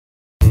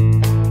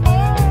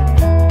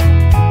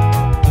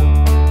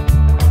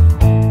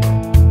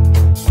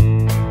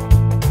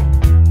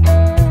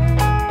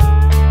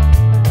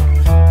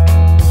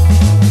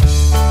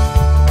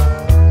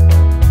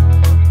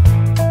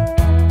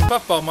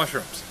puffball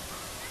mushrooms.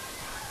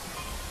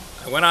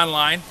 I went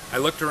online, I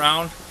looked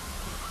around.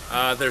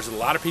 There's a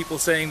lot of people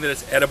saying that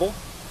it's edible.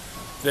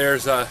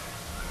 There's a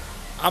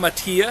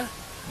Amatia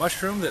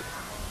mushroom that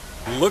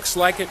looks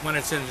like it when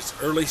it's in its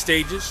early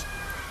stages,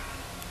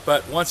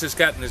 but once it's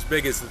gotten as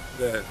big as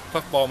the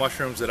puffball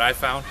mushrooms that I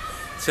found,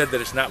 it said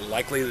that it's not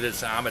likely that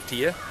it's an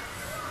Amatia.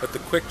 But the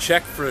quick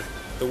check for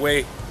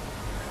the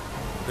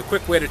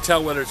quick way to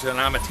tell whether it's an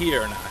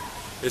Amatia or not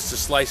is to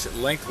slice it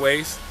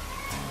lengthways.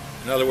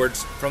 In other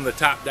words, from the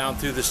top down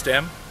through the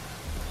stem,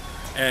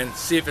 and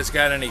see if it's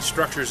got any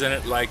structures in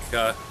it like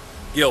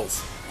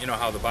gills. You know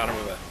how the bottom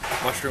of a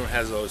mushroom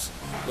has those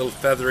little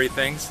feathery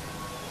things?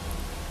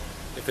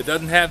 If it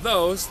doesn't have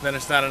those, then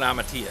it's not an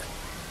Amatia.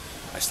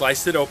 I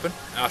sliced it open.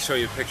 I'll show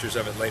you pictures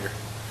of it later.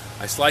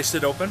 I sliced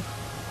it open,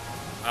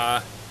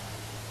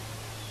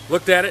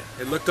 looked at it.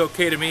 It looked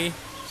okay to me.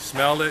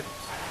 Smelled it,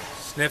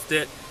 sniffed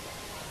it,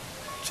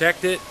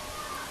 checked it,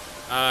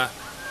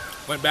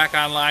 went back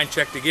online,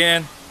 checked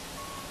again.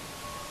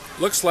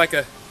 Looks like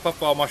a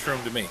puffball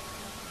mushroom to me.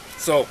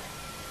 So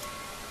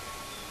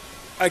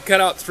I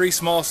cut out 3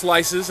 small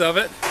slices of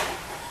it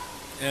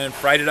and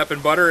fried it up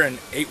in butter and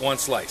ate 1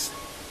 slice.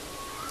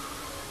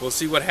 We'll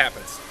see what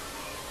happens.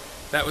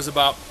 That was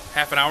about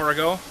half an hour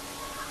ago.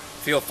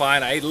 Feel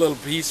fine. I ate a little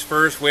piece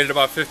first, waited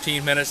about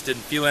 15 minutes,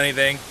 didn't feel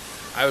anything.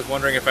 I was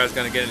wondering if I was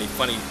going to get any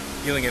funny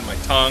feeling in my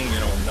tongue, you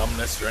know,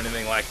 numbness or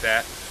anything like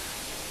that.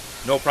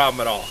 No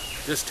problem at all.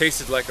 Just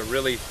tasted like a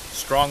really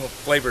strong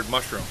flavored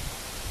mushroom.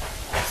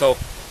 So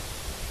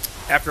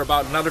after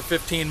about another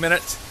 15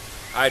 minutes,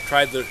 I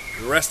tried the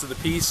rest of the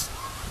piece.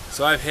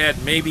 So I've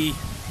had maybe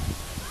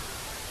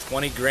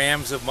 20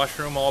 grams of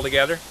mushroom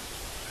altogether.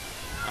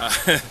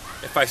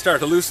 If I start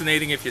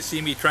hallucinating, if you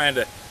see me trying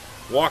to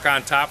walk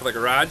on top of the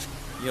garage,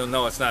 you'll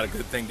know it's not a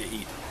good thing to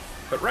eat.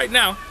 But right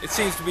now, it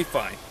seems to be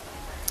fine.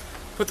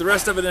 Put the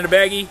rest of it in a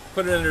baggie,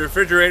 put it in the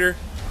refrigerator.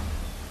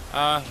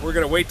 We're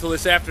going to wait till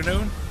this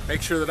afternoon,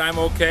 make sure that I'm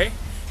okay.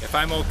 If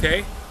I'm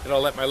okay, then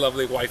I'll let my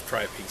lovely wife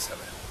try a piece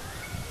of it.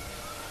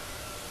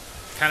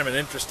 Kind of an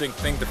interesting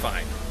thing to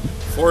find.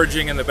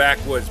 Foraging in the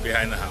backwoods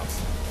behind the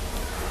house.